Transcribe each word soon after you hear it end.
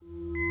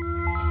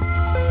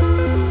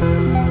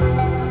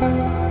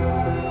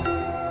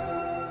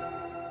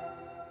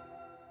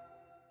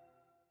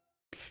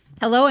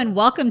Hello and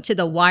welcome to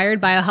the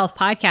Wired Biohealth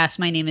Podcast.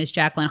 My name is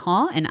Jacqueline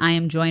Hall and I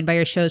am joined by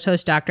your show's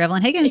host, Dr.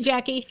 Evelyn Higgins. Hey,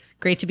 Jackie.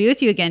 Great to be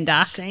with you again,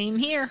 Doc. Same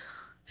here.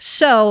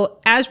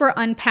 So as we're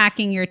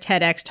unpacking your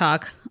TEDx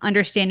talk,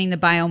 understanding the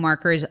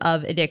biomarkers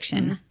of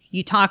addiction,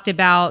 you talked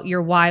about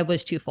your why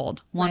was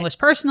twofold. One was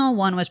personal,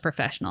 one was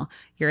professional.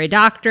 You're a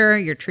doctor,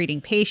 you're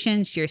treating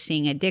patients, you're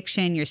seeing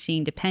addiction, you're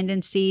seeing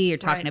dependency, you're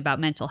talking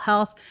about mental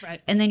health.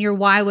 And then your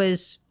why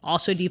was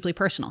also deeply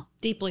personal.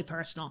 Deeply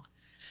personal.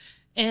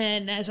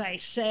 And as I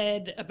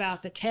said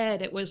about the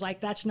TED, it was like,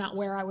 that's not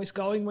where I was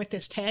going with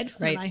this TED.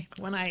 When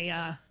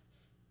I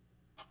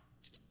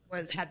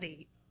had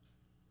the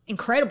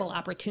incredible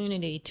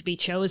opportunity to be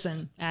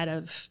chosen out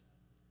of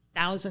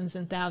thousands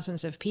and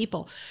thousands of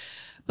people.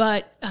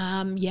 But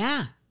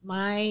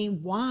my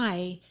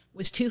why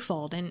was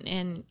twofold.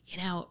 And you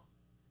know,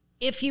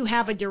 if you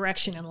have a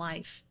direction in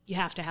life, you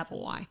have to have a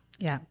why.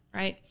 Yeah.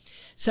 Right.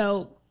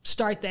 So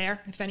start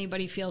there. If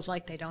anybody feels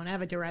like they don't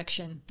have a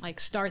direction, like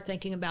start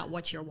thinking about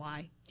what's your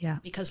why. Yeah.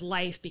 Because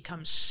life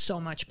becomes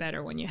so much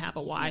better when you have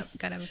a why. Yep,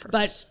 gotta have a purpose.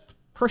 But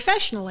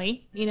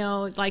professionally, you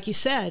know, like you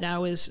said,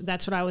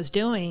 that's what I was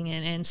doing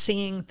and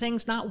seeing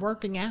things not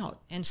working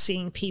out and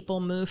seeing people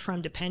move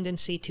from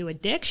dependency to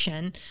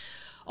addiction,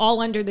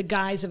 all under the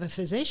guise of a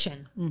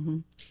physician. Mm-hmm.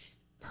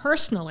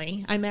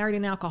 Personally, I married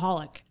an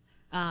alcoholic.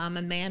 A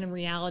man in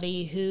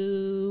reality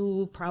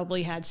who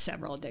probably had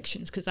several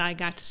addictions because I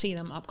got to see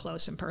them up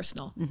close and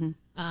personal. Mm-hmm.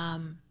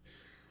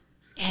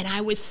 And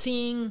I was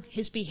seeing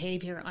his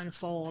behavior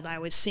unfold. I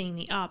was seeing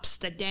the ups,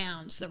 the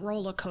downs, the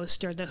roller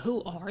coaster, the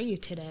who are you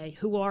today?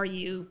 Who are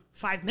you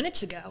 5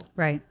 minutes ago?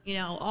 Right. You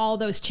know, all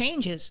those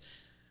changes.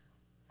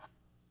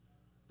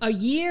 A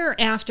year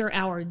after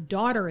our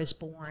daughter is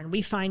born,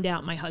 we find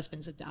out my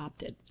husband's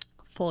adopted.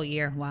 Full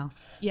year. Wow.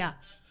 Yeah.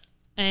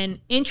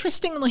 And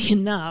interestingly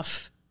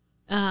enough,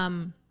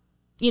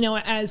 you know,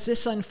 as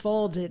this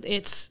unfolded,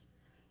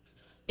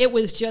 it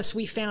was just,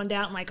 we found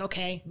out like,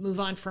 okay, move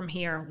on from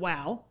here.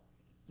 Wow.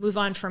 Move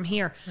on from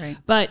here. Right.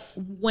 But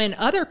when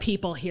other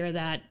people hear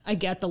that, I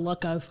get the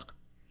look of,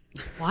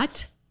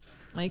 what?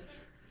 Like,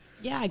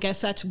 yeah, I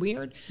guess that's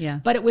weird. Yeah.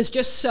 But it was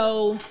just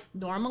so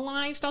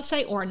normalized, I'll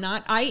say, or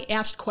not. I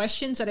asked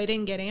questions that I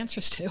didn't get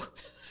answers to.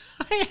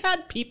 I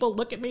had people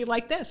look at me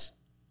like this,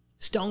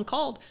 stone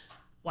cold.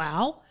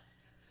 Wow.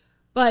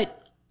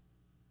 But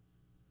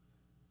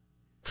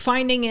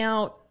finding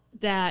out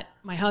that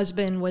my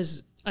husband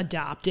was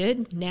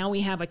adopted, now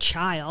we have a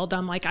child,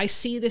 I'm like, I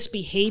see this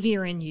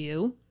behavior in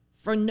you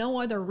for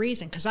no other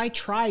reason, because I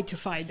tried to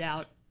find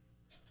out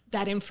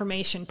that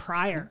information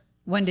prior.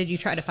 When did you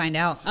try to find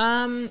out?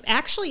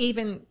 Actually,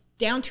 even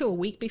down to a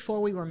week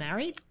before we were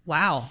married.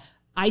 Wow.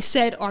 I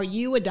said, are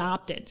you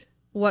adopted?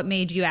 What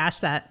made you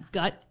ask that?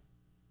 Gut.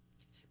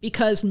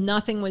 Because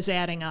nothing was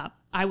adding up.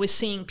 I was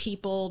seeing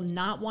people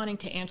not wanting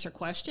to answer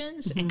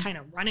questions and kind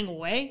of running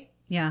away.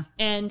 Yeah.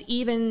 And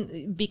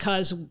even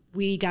because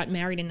we got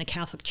married in the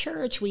Catholic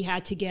Church, we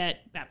had to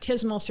get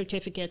baptismal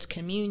certificates,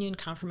 communion,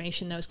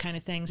 confirmation, those kind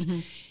of things. Mm-hmm.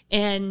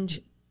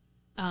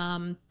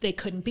 And they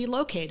couldn't be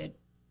located.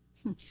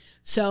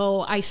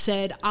 So I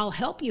said, I'll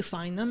help you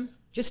find them.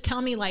 Just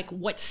tell me like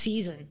what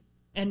season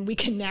and we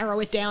can narrow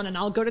it down, and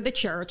I'll go to the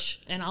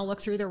church and I'll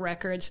look through the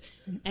records.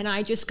 And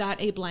I just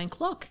got a blank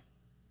look.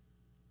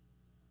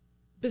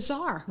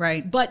 Bizarre.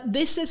 Right. But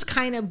this is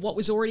kind of what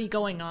was already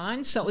going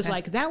on. So it was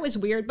like, that was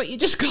weird, but you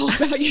just go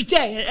about your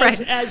day.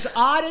 As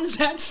odd as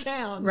that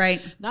sounds,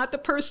 right? Not the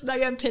person I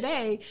am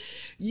today,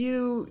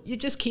 you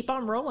just keep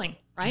on rolling,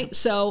 right? Mm-hmm.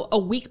 So a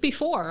week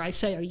before I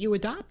say, are you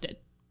adopted?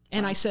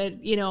 And I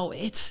said, you know,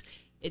 it's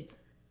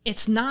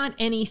not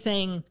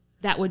anything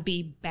that would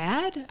be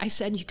bad. I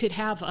said, you could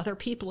have other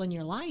people in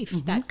your life.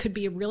 Mm-hmm. That could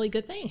be a really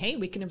good thing. Hey,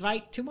 we can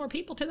invite 2 more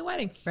people to the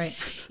wedding. Right.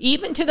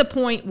 Even to the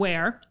point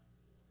where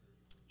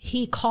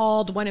he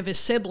called one of his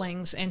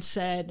siblings and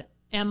said,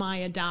 am I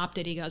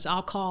adopted? He goes,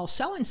 I'll call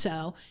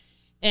so-and-so.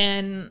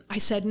 And I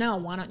said, no,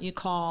 why don't you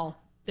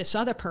call this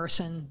other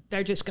person?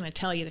 They're just going to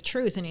tell you the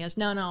truth. And he goes,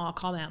 no, I'll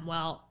call them.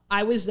 Well,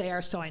 I was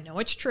there, so I know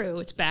it's true.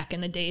 It's back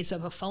in the days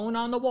of a phone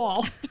on the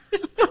wall.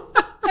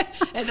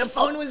 And the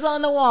phone was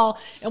on the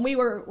wall. And we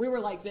were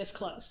like this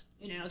close,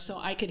 you know, so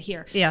I could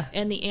hear. Yeah.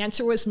 And the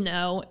answer was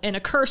no, and a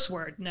curse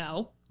word,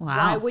 no. Wow.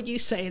 Why would you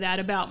say that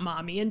about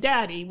mommy and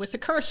daddy with a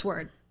curse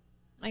word?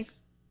 Like,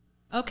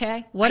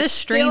 okay. What a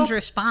strange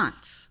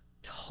response.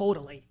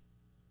 Totally.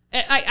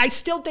 I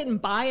still didn't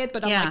buy it,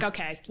 but I'm like,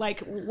 okay,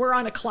 like we're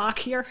on a clock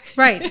here.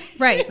 Right.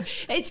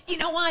 It's, you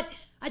know what?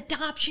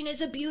 Adoption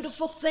is a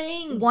beautiful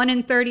thing. 1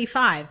 in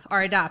 35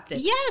 are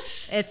adopted.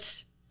 Yes.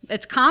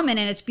 It's common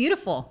and it's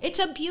beautiful. It's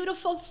a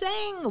beautiful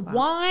thing.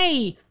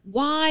 Wow.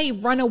 Why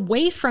run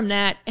away from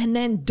that and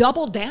then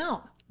double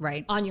down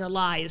on your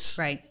lies?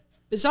 Right.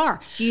 Bizarre.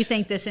 Do you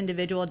think this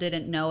individual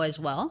didn't know as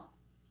well?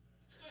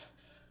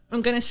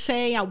 I'm going to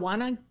say I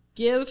want to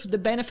give the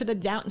benefit of the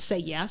doubt and say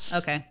yes.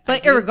 Okay.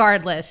 But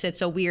irregardless,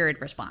 it's a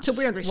weird response. It's a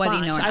weird response.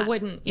 Whether you know or not. I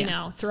wouldn't, you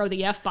know, throw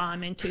the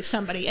F-bomb into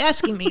somebody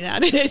asking me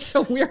that. It's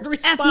a weird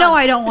response. No,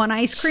 I don't want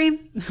ice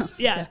cream.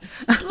 Yeah.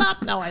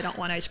 No, I don't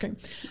want ice cream.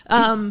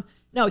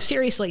 No,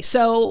 seriously.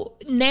 So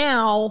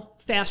now,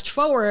 fast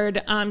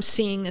forward, I'm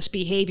seeing this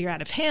behavior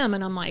out of him,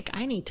 and I'm like,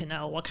 I need to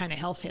know what kind of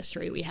health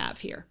history we have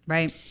here.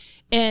 Right.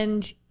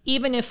 And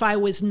even if I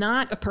was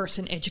not a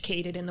person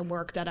educated in the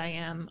work that I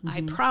am,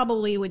 I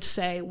probably would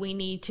say we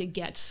need to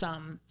get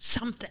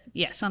something.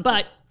 Yeah, something.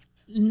 But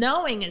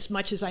knowing as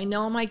much as I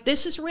know, I'm like,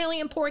 this is really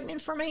important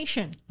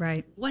information.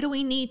 Right. What do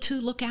we need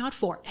to look out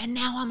for? And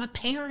now I'm a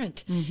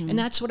parent. And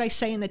that's what I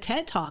say in the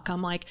TED Talk.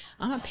 I'm like,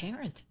 I'm a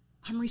parent.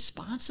 I'm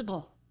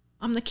responsible.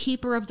 I'm the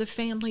keeper of the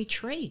family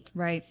tree.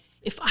 Right.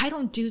 If I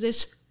don't do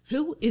this,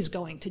 who is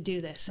going to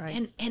do this?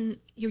 Right. And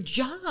your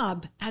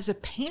job as a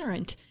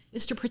parent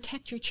is to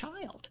protect your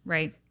child.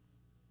 Right.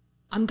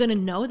 I'm going to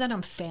know that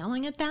I'm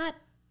failing at that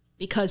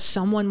because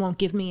someone won't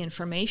give me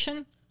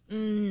information?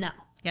 No.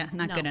 Yeah,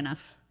 not good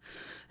enough.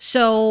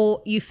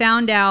 So you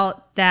found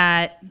out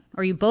that,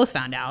 or you both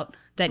found out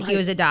that he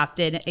was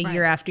adopted a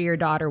year after your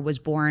daughter was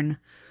born.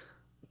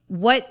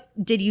 What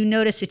did you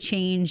notice a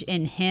change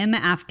in him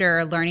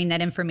after learning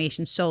that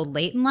information so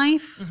late in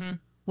life?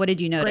 What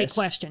did you notice? Great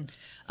question.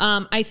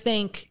 I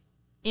think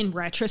in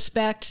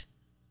retrospect,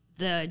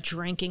 the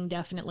drinking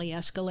definitely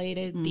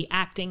escalated. The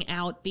acting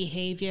out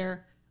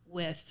behavior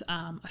with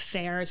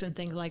affairs and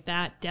things like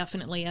that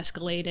definitely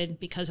escalated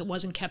because it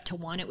wasn't kept to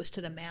one, it was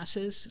to the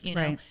masses. You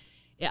know,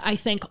 I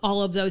think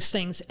all of those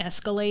things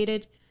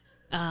escalated.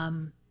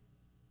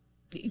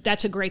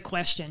 That's a great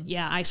question.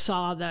 Yeah, I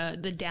saw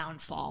the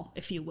downfall,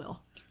 if you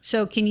will.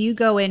 So can you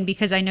go in,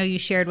 because I know you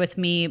shared with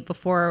me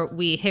before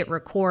we hit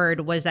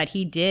record, was that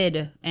he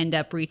did end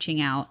up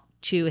reaching out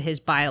to his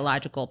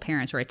biological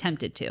parents, or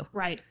attempted to.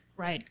 Right.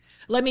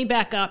 Let me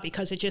back up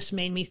because it just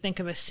made me think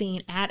of a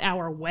scene at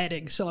our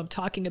wedding. So I'm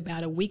talking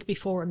about a week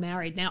before we're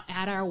married. Now,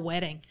 at our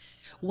wedding,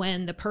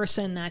 when the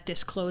person that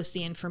disclosed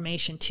the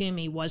information to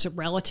me was a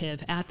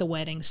relative at the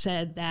wedding,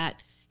 said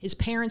that his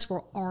parents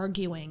were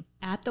arguing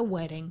at the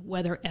wedding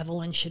whether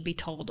Evelyn should be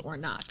told or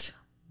not.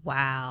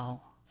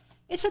 Wow.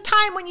 It's a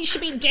time when you should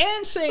be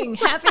dancing,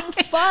 having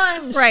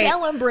fun,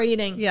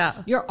 celebrating.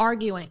 Yeah. You're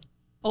arguing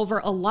over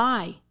a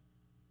lie.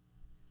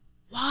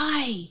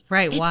 Why?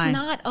 Right, why? It's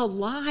not a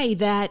lie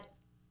that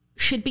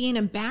should be an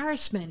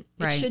embarrassment.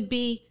 It should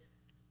be,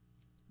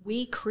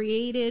 we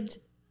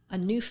created a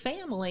new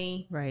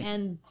family,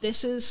 and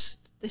this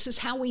is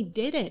how we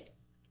did it.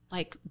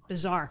 Like,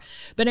 bizarre.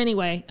 But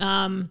anyway,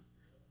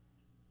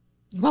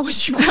 what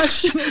was your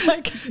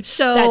question?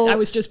 So I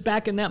was just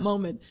back in that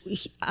moment.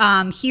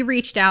 He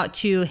reached out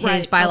to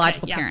his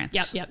biological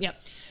parents. Yep.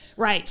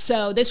 Right.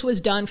 So this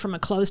was done from a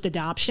closed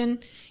adoption,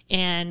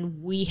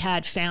 and we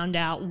had found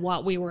out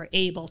what we were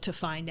able to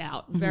find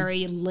out.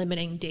 Very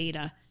limiting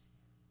data.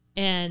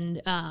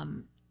 And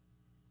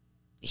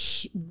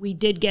we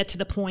did get to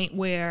the point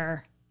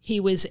where he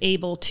was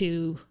able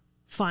to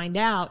find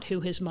out who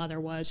his mother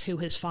was, who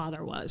his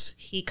father was.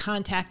 He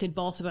contacted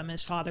both of them.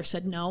 His father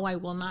said, no, I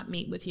will not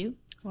meet with you.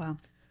 Wow.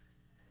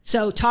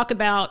 So talk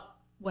about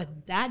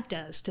what that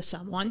does to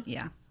someone.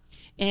 Yeah.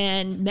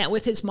 And met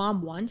with his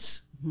mom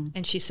once.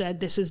 And she said,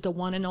 this is the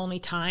one and only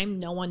time.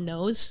 No one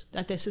knows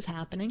that this is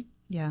happening.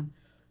 Yeah.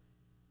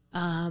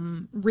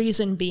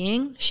 Reason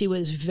being, she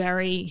was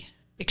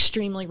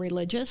extremely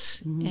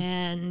religious.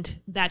 And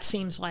that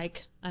seems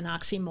like an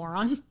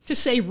oxymoron to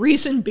say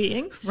reason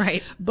being.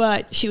 Right.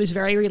 But she was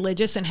very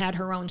religious and had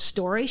her own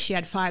story. She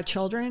had 5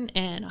 children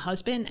and a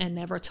husband and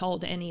never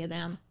told any of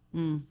them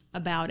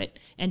about it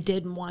and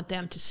didn't want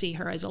them to see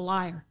her as a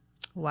liar.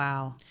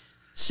 Wow.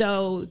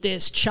 So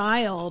this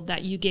child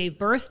that you gave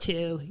birth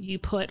to, you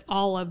put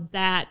all of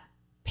that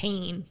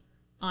pain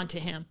onto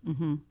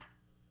him.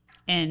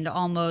 And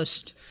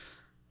almost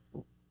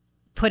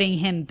putting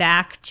him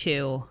back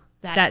to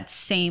that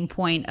same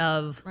point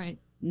of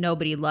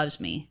nobody loves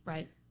me.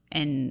 Right.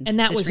 And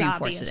that was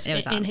obvious. It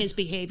was in his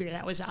behavior.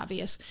 That was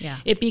obvious. Yeah.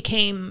 It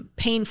became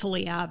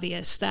painfully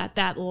obvious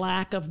that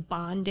lack of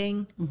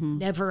bonding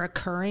never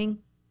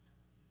occurring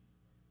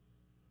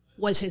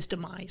was his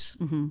demise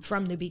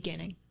from the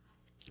beginning.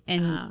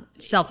 And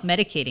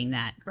self-medicating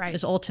that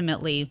was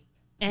ultimately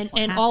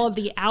and all of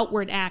the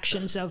outward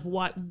actions of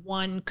what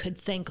one could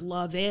think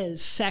love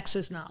is. Sex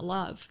is not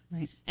love.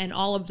 Right. And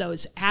all of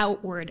those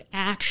outward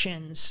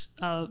actions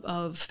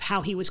of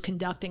how he was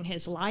conducting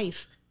his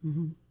life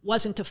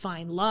wasn't to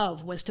find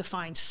love, was to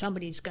find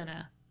somebody's going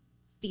to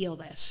feel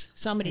this.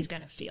 Somebody's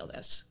going to feel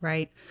this.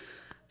 Right.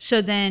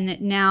 So then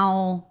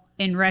now,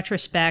 in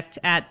retrospect,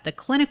 at the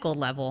clinical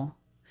level,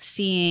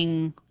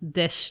 seeing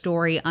this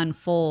story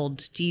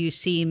unfold, do you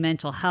see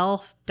mental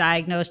health,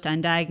 diagnosed,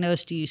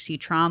 undiagnosed? Do you see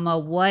trauma?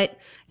 What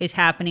is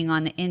happening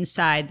on the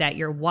inside that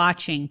you're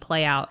watching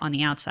play out on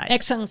the outside?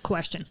 Excellent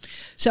question.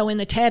 So in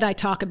the TED, I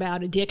talk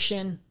about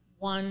addiction,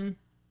 one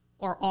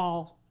or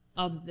all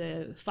of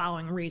the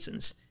following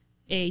reasons: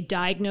 a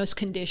diagnosed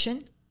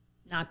condition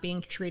not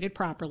being treated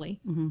properly,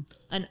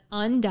 an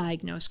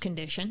undiagnosed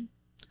condition,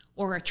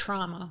 or a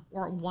trauma,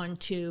 or 1,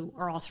 2,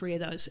 or all 3 of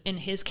those. In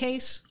his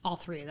case, all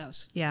 3 of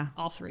those. Yeah.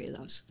 All 3 of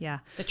those. Yeah.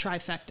 The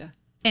trifecta.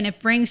 And it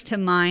brings to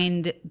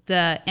mind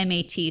the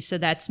MAT, so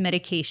that's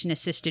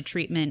medication-assisted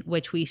treatment,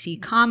 which we see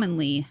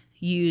commonly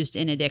used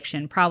in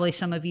addiction. Probably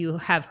some of you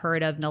have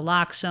heard of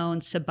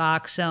naloxone,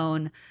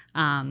 Suboxone,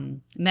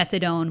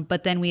 methadone,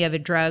 but then we have a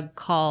drug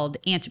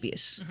called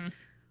Antabuse.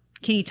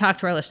 Can you talk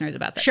to our listeners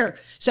about that? Sure.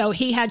 So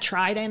he had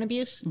tried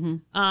Antabuse,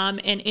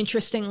 and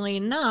interestingly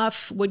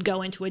enough, would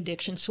go into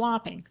addiction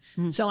swapping.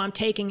 So I'm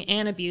taking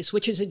Antabuse,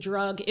 which is a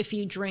drug, if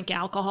you drink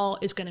alcohol,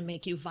 is going to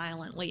make you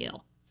violently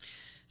ill.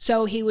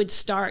 So he would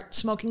start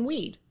smoking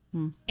weed,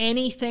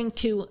 anything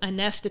to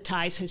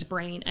anesthetize his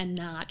brain and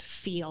not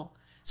feel.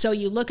 So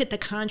you look at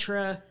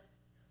the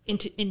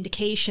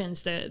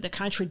indications, the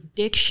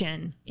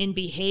contradiction in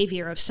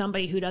behavior of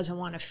somebody who doesn't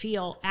want to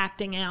feel,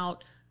 acting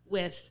out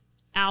with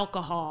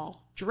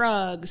alcohol,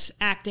 drugs,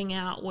 acting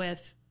out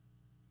with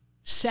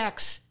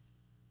sex.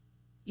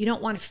 You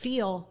don't want to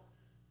feel.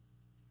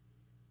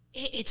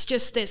 It's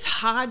just this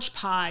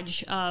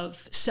hodgepodge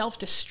of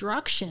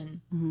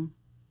self-destruction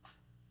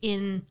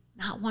in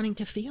not wanting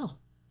to feel.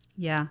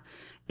 Yeah.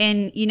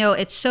 And, you know,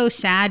 it's so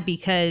sad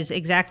because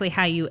exactly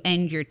how you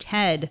end your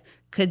TED,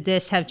 could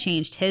this have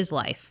changed his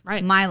life?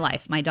 Right. My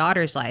life, my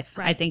daughter's life?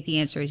 Right. I think the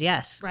answer is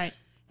yes. Right.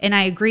 And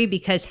I agree,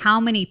 because how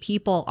many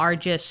people are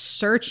just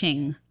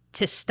searching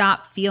to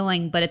stop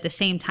feeling, but at the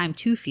same time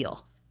to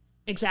feel?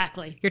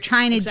 Exactly. You're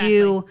trying to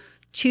do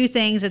two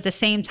things at the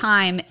same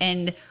time,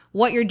 and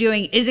what you're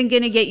doing isn't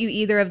going to get you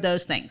either of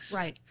those things.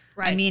 Right.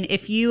 Right. I mean,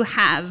 if you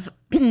have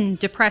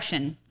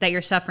depression that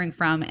you're suffering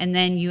from, and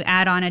then you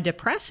add on a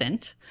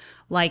depressant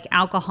like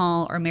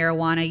alcohol or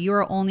marijuana, you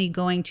are only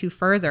going to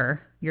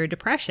further your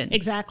depression.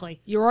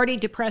 Exactly. You're already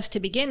depressed to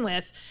begin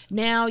with.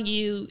 Now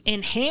you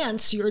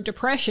enhance your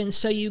depression,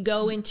 so you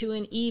go into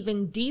an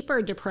even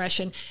deeper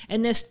depression,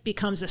 and this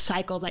becomes a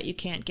cycle that you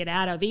can't get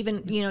out of.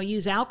 Even,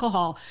 use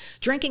alcohol.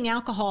 Drinking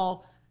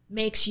alcohol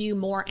makes you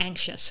more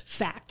anxious,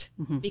 fact,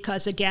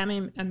 because the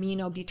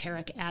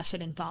gamma-aminobutyric acid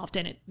involved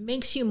in it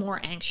makes you more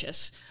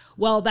anxious.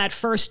 Well, that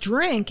first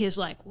drink is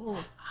like,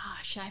 oh,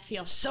 gosh, I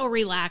feel so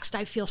relaxed.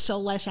 I feel so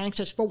less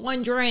anxious for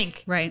one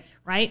drink. Right.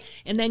 Right.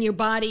 And then your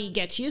body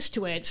gets used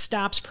to it,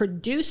 stops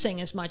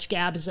producing as much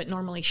GABA as it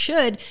normally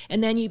should,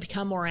 and then you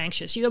become more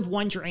anxious. You have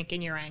one drink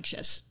and you're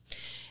anxious.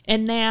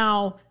 And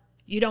now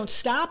you don't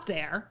stop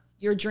there.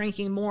 You're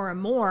drinking more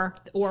and more,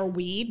 or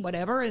weed,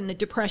 whatever, and the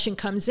depression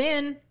comes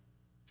in.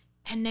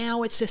 And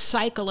now it's a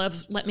cycle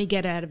of, let me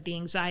get out of the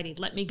anxiety,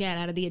 let me get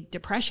out of the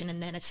depression,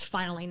 and then it's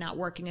finally not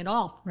working at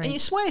all. Right. And you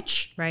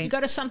switch. Right. You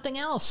go to something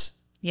else.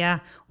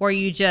 Yeah. Or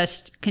you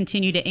just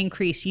continue to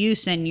increase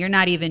use, and you're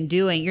not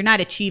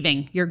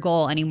achieving your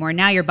goal anymore.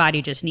 Now your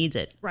body just needs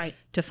it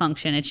to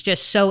function. It's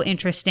just so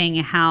interesting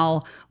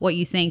how what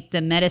you think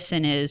the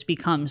medicine is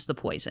becomes the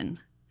poison.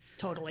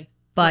 Totally.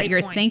 But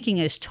your thinking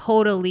is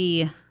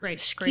totally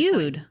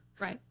skewed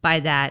by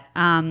that.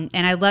 And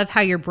I love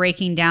how you're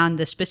breaking down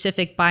the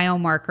specific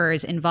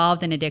biomarkers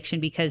involved in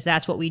addiction, because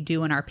that's what we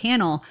do in our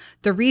panel.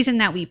 The reason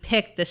that we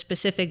pick the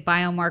specific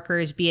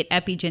biomarkers, be it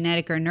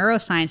epigenetic or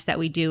neuroscience, that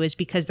we do is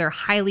because they're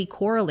highly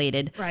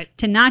correlated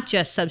to not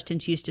just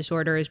substance use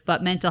disorders,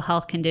 but mental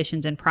health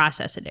conditions and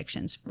process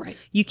addictions. Right.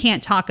 You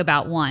can't talk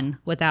about one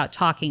without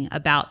talking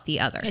about the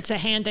other. It's a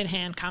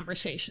hand-in-hand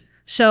conversation.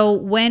 So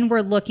when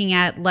we're looking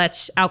at,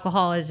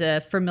 alcohol is a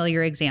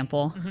familiar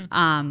example.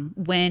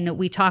 When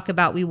we talk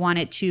about we want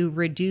it to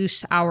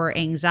reduce our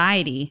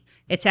anxiety,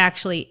 it's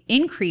actually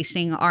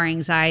increasing our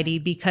anxiety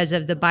because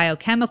of the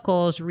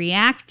biochemicals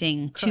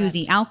reacting to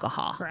the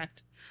alcohol.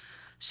 Correct.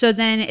 So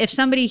then if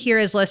somebody here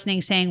is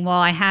listening saying, well,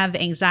 I have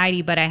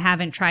anxiety, but I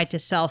haven't tried to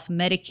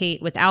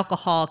self-medicate with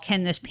alcohol,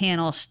 can this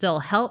panel still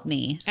help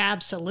me?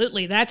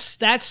 Absolutely. That's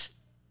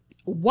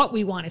what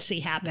we want to see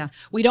happen. Yeah.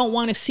 We don't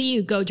want to see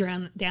you go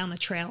down the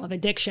trail of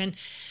addiction,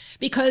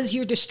 because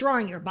you're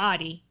destroying your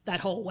body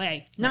that whole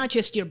way, not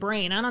just your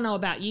brain. I don't know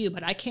about you,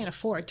 but I can't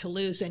afford to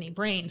lose any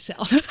brain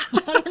cells. I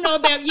don't know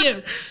about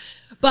you,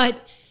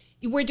 but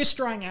we're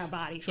destroying our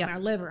body, from our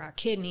liver, our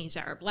kidneys,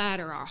 our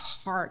bladder, our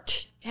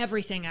heart,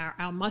 everything, our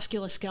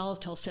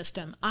musculoskeletal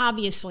system,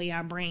 obviously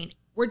our brain.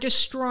 We're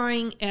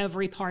destroying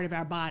every part of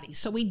our body.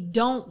 So we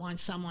don't want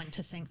someone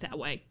to think that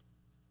way.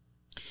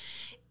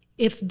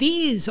 If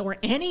these or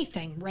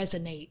anything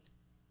resonate,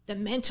 the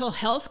mental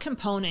health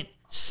component,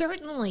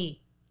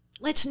 certainly,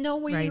 let's know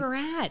where you're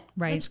at.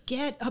 Let's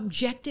get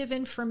objective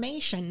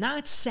information,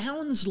 not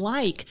sounds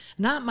like,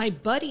 not my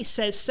buddy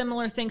says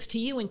similar things to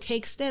you and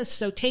takes this,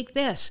 so take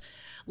this.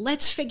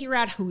 Let's figure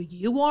out who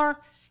you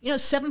are.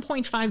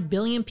 7.5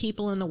 billion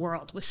people in the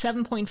world with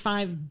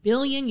 7.5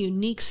 billion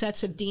unique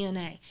sets of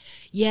DNA.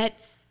 Yet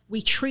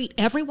we treat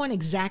everyone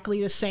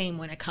exactly the same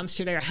when it comes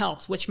to their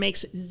health, which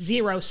makes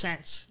zero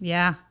sense.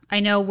 Yeah. I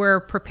know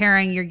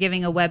you're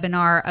giving a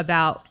webinar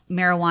about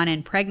marijuana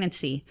and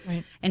pregnancy,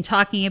 and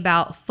talking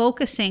about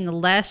focusing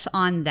less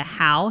on the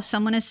how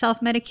someone is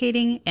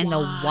self-medicating and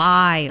the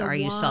why are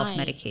you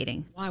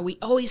self-medicating. Why? We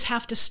always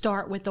have to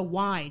start with the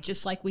why,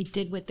 just like we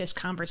did with this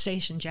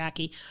conversation,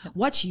 Jackie.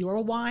 What's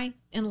your why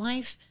in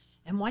life?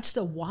 And what's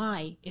the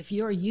why if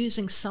you're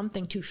using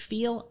something to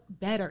feel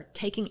better,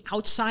 taking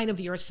outside of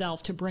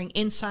yourself to bring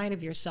inside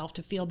of yourself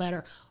to feel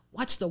better?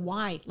 What's the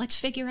why? Let's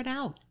figure it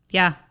out.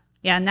 Yeah.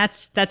 Yeah, and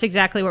that's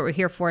exactly what we're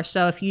here for.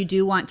 So if you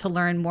do want to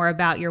learn more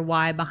about your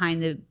why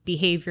behind the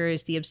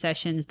behaviors, the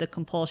obsessions, the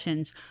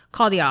compulsions,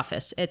 call the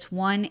office. It's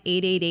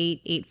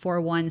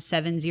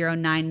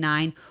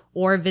 1-888-841-7099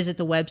 or visit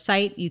the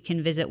website. You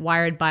can visit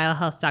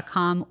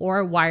wiredbiohealth.com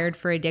or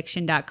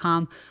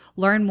wiredforaddiction.com.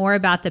 Learn more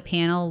about the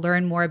panel,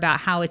 learn more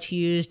about how it's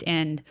used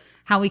and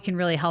how we can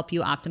really help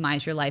you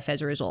optimize your life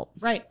as a result.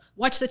 Right.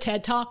 Watch the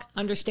TED Talk,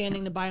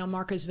 Understanding the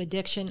Biomarkers of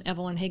Addiction,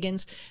 Evelyn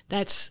Higgins.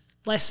 That's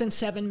less than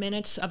 7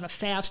 minutes of a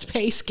fast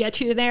pace get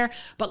you there,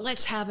 but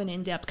let's have an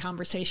in-depth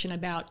conversation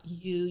about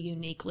you,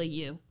 uniquely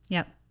you.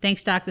 Yep.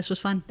 Thanks, Doc. This was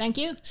fun. Thank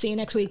you. See you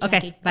next week, Okay,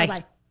 Jackie. bye.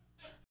 Bye-bye.